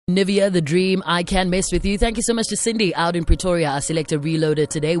Nivea, The Dream, I Can Mess With You. Thank you so much to Cindy out in Pretoria, our selector reloaded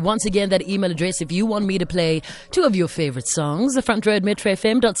today. Once again, that email address, if you want me to play two of your favorite songs, the front row at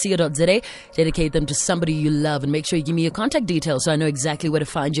metrofm.co.za, dedicate them to somebody you love and make sure you give me your contact details so I know exactly where to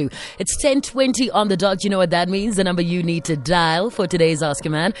find you. It's 10:20 on the dot. You know what that means. The number you need to dial for today's Ask a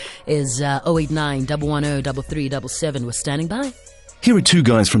Man is 089 110 3377. We're standing by. Here are two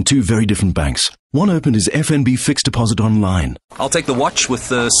guys from two very different banks. One opened his FNB fixed deposit online. I'll take the watch with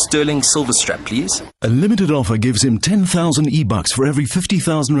the sterling silver strap, please. A limited offer gives him 10,000 e-bucks for every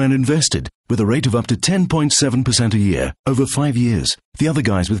 50,000 rand invested, with a rate of up to 10.7% a year, over 5 years. The other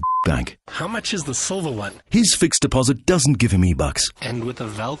guy's with Bank. How much is the silver one? His fixed deposit doesn't give him e-bucks. And with a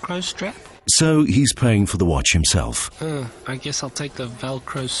Velcro strap? So he's paying for the watch himself. I guess I'll take the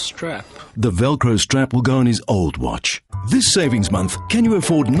Velcro strap. The Velcro strap will go on his old watch. This savings month, can you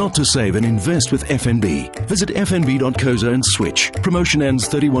afford not to save and invest with FNB? Visit fnb.co.za and switch. Promotion ends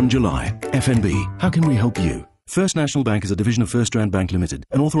 31 July. FNB, how can we help you? First National Bank is a division of First Rand Bank Limited,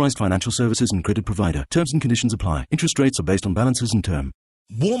 an authorized financial services and credit provider. Terms and conditions apply. Interest rates are based on balances and term.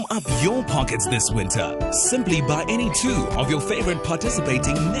 Warm up your pockets this winter. Simply buy any two of your favorite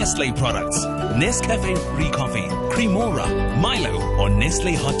participating Nestle products. Nescafe Free Coffee, Cremora, Milo, or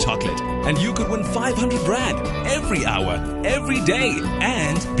Nestle Hot Chocolate. And you could win 500 Rand every hour, every day.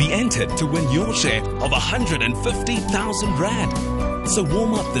 And be entered to win your share of 150,000 Rand. So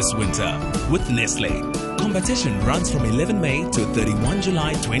warm up this winter with Nestle. Competition runs from 11 May to 31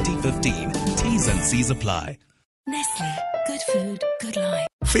 July 2015. T's and C's apply. Nestle. Good food, good life.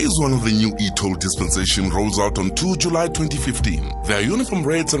 Phase 1 of the new e-toll dispensation rolls out on 2 July 2015. There are uniform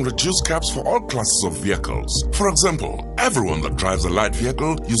rates and reduced caps for all classes of vehicles. For example, everyone that drives a light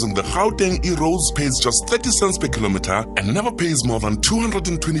vehicle using the Gauteng e-roads pays just 30 cents per kilometer and never pays more than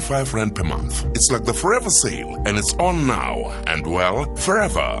 225 Rand per month. It's like the forever sale, and it's on now, and well,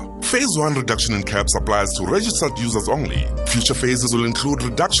 forever. Phase 1 reduction in caps applies to registered users only. Future phases will include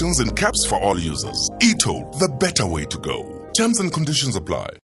reductions in caps for all users. e-toll, the better way to go. Terms and conditions apply.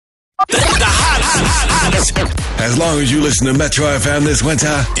 As long as you listen to Metro FM this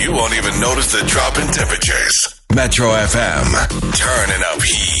winter, you won't even notice the drop in temperatures. Metro FM, turning up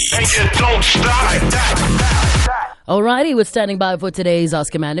heat. And you don't stop. Alrighty, we're standing by for today's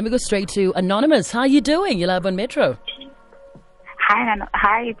Ask a Man. Let me go straight to Anonymous. How are you doing? You're live on Metro.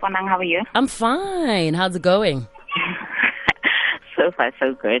 Hi, Ponang. How are you? I'm fine. How's it going? So far,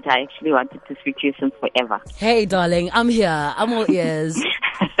 so good. I actually wanted to speak to you since forever. Hey, darling. I'm here. I'm all ears.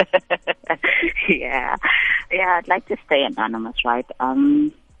 Yeah, I'd like to stay anonymous, right?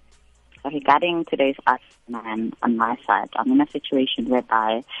 Regarding today's Ask Man on my side, I'm in a situation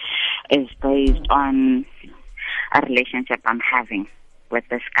whereby it's based on a relationship I'm having with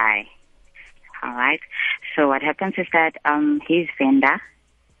this guy. All right? So what happens is that he's Venda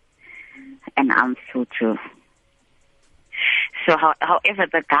and I'm Sotho. So, however,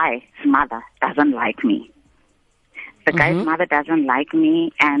 the guy's mother doesn't like me. The guy's mother doesn't like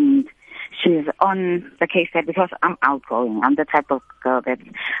me, and she's on the case that because I'm outgoing, I'm the type of girl that's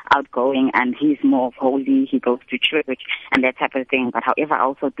outgoing, and he's more holy. He goes to church and that type of thing. But however, I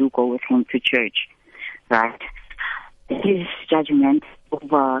also do go with him to church, right? His judgment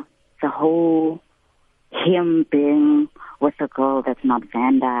over the whole him being with a girl that's not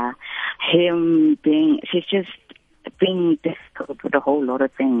Vanda, she's just being difficult with a whole lot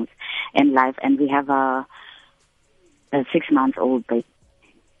of things in life, and we have a 6-month-old baby,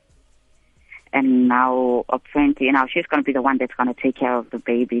 and now apparently, she's going to be the one that's going to take care of the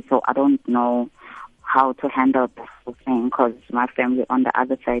baby. So I don't know how to handle the whole thing because my family on the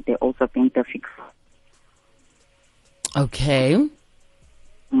other side, they're also being difficult. Okay.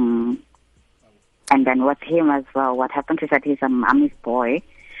 And then with him as well, what happens is that he's a mommy's boy.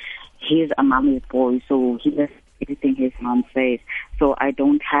 So he does everything his mom says. So I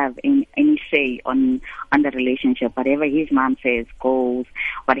don't have any say on the relationship. Whatever his mom says goes.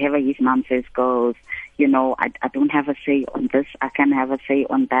 Whatever his mom says goes. I don't have a say on this. I can't have a say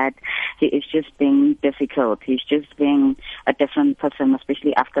on that. He is just being difficult. He's just being a different person,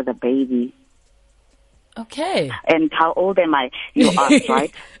 especially after the baby. Okay. And how old am I? You asked,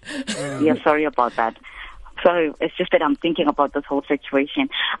 right? Yeah, sorry about that. So it's just that I'm thinking about this whole situation.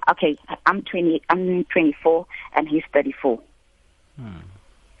 Okay, I'm 24 and he's 34.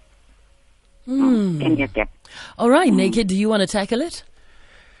 Can you get? All right, Naked, do you want to tackle it?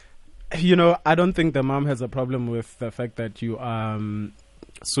 I don't think the mom has a problem with the fact that you are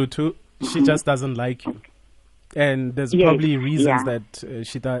Sotho. She just doesn't like you. And there's probably reasons that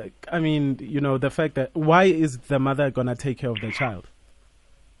she does. I mean, the fact that why is the mother going to take care of the child?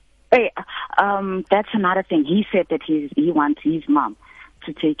 Hey, that's another thing. He said that he wants his mom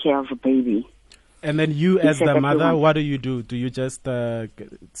to take care of a baby. And then you, as said the that mother, he what do? Do you just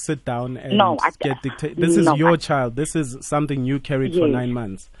sit down and No, get dictated? This is no, your child. This is something you carried for Yes. 9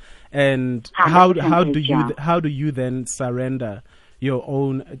 months. And how 100%, do you then surrender your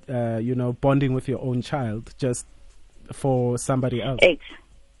own bonding with your own child just for somebody else?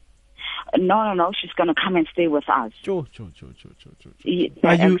 No. She's gonna come and stay with us. Sure.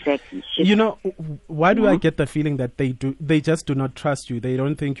 Exactly. Why do I get the feeling that they just do not trust you? They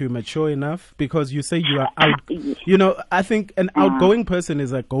don't think you're mature enough because you say you are out. I think an outgoing person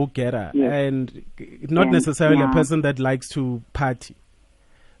is a go-getter and not necessarily a person that likes to party.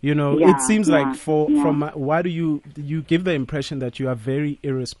 It seems like why do you give the impression that you are very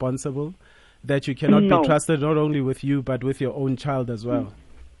irresponsible, that you cannot be trusted not only with you but with your own child as well?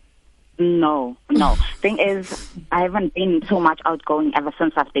 No. Thing is, I haven't been so much outgoing ever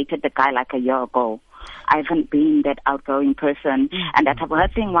since I've dated the guy like a year ago. I haven't been that outgoing person. And that her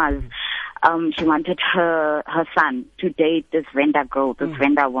thing was, she wanted her son to date this vendor girl, this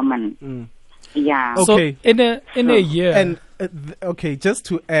vendor woman. Yeah. Okay. So in a year. And just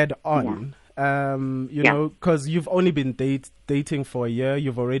to add on, because you've only been dating for a year,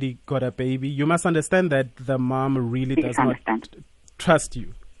 you've already got a baby. You must understand that the mom really does not trust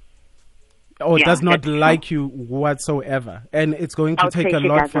you. Or does not like you whatsoever, and it's going to take a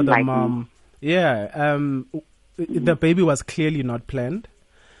lot for the mom. Yeah, the baby was clearly not planned,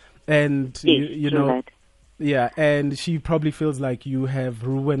 and and she probably feels like you have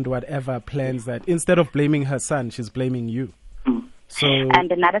ruined whatever plans that. Instead of blaming her son, she's blaming you. So, and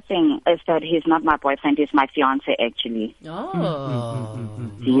another thing is that he's not my boyfriend; he's my fiance, actually.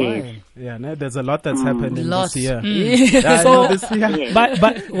 Yes. Yeah, no, there's a lot that's happened in this year.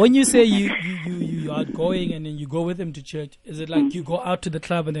 But when you say you are going and then you go with him to church, is it like you go out to the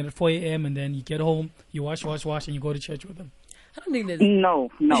club and then at 4 a.m. and then you get home, you wash, and you go to church with him? I don't think there's... No.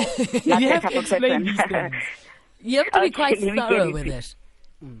 You have to explain these things. You have to be quite thorough with it.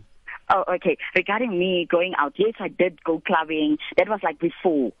 Oh, okay. Regarding me going out, yes, I did go clubbing. That was like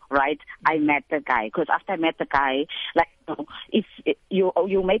before, right? I met the guy. Because after I met the guy, like, if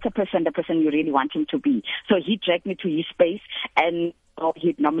you make a person the person you really want him to be. So he dragged me to his space, and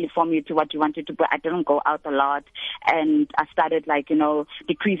he'd normally form you to what you wanted to, but I didn't go out a lot, and I started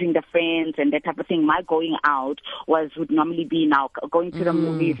decreasing the friends and that type of thing. My going out would normally be now going to the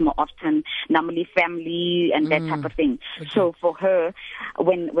movies more often, normally family and that type of thing. Okay. So for her,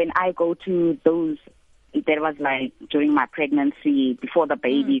 when I go to those, that was like during my pregnancy, before the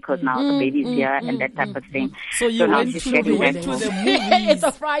baby, because now the baby's here and that type of thing. So you went to the movies. It's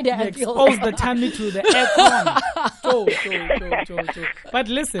a Friday. You exposed the tummy to the aircon. But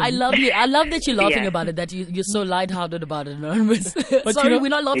listen, I love you. I love that you're laughing about it. That you're so lighthearted about it, Anonymous. But sorry, we're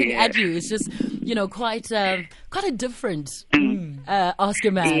not laughing at you. It's just quite a different Ask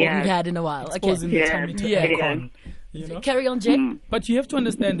a Man we've had in a while. Exposing the tummy to aircon. Carry on, Jay. But you have to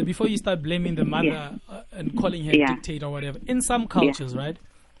understand that before you start blaming the mother and calling her a dictator or whatever, in some cultures, right?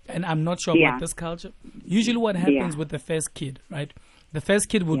 And I'm not sure about this culture. Usually what happens with the first kid, right? The first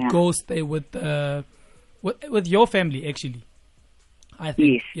kid would go stay with your family, actually. I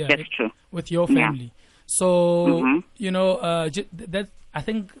think. Yes, that's true. With your family. So, that I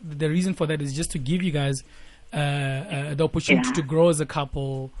think the reason for that is just to give you guys the opportunity to grow as a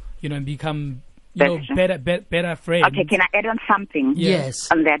couple, and become... better friends. Okay, can I add on something? Yes.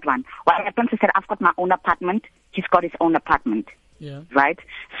 On that one. What happens is that I've got my own apartment. He's got his own apartment. Yeah. Right?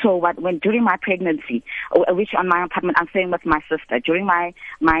 So when during my pregnancy, which on my apartment, I'm staying with my sister. During my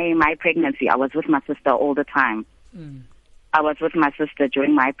pregnancy, I was with my sister all the time. I was with my sister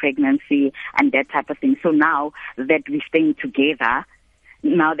during my pregnancy and that type of thing. So now that we're staying together,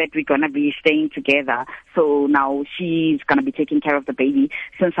 now that we're going to be staying together, so now she's going to be taking care of the baby.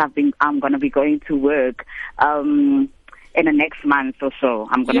 Since I'm going to be going to work in the next month or so.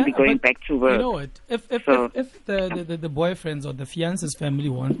 I'm going to be going back to work. You know what? If the boyfriend's or the fiance's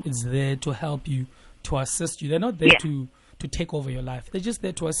family is there to help you, to assist you, they're not there to take over your life. They're just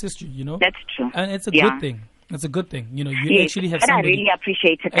there to assist you, That's true. And it's a good thing. It's a good thing. You actually have somebody. I really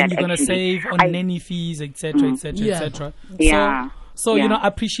appreciated that. And you're going to save on nanny fees, etc., etc. Yeah. So,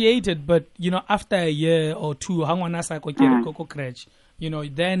 appreciate it, but, after a year or two, then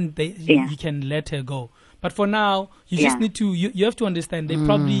you can let her go. But for now, you just need to, you have to understand, the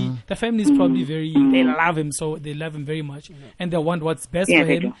family is probably they love him, so they love him very much. And they want what's best for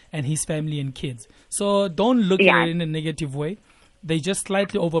him and his family and kids. So don't look at it in a negative way. They're just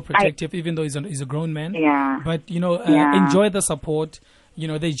slightly overprotective, even though he's a grown man. Yeah. But, enjoy the support.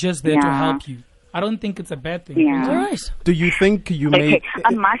 They're just there to help you. I don't think it's a bad thing. Yeah. All right. Do you think you may...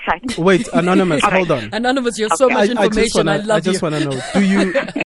 on my side. Wait, Anonymous, hold on. Anonymous, you have so much information. I love I just want to know.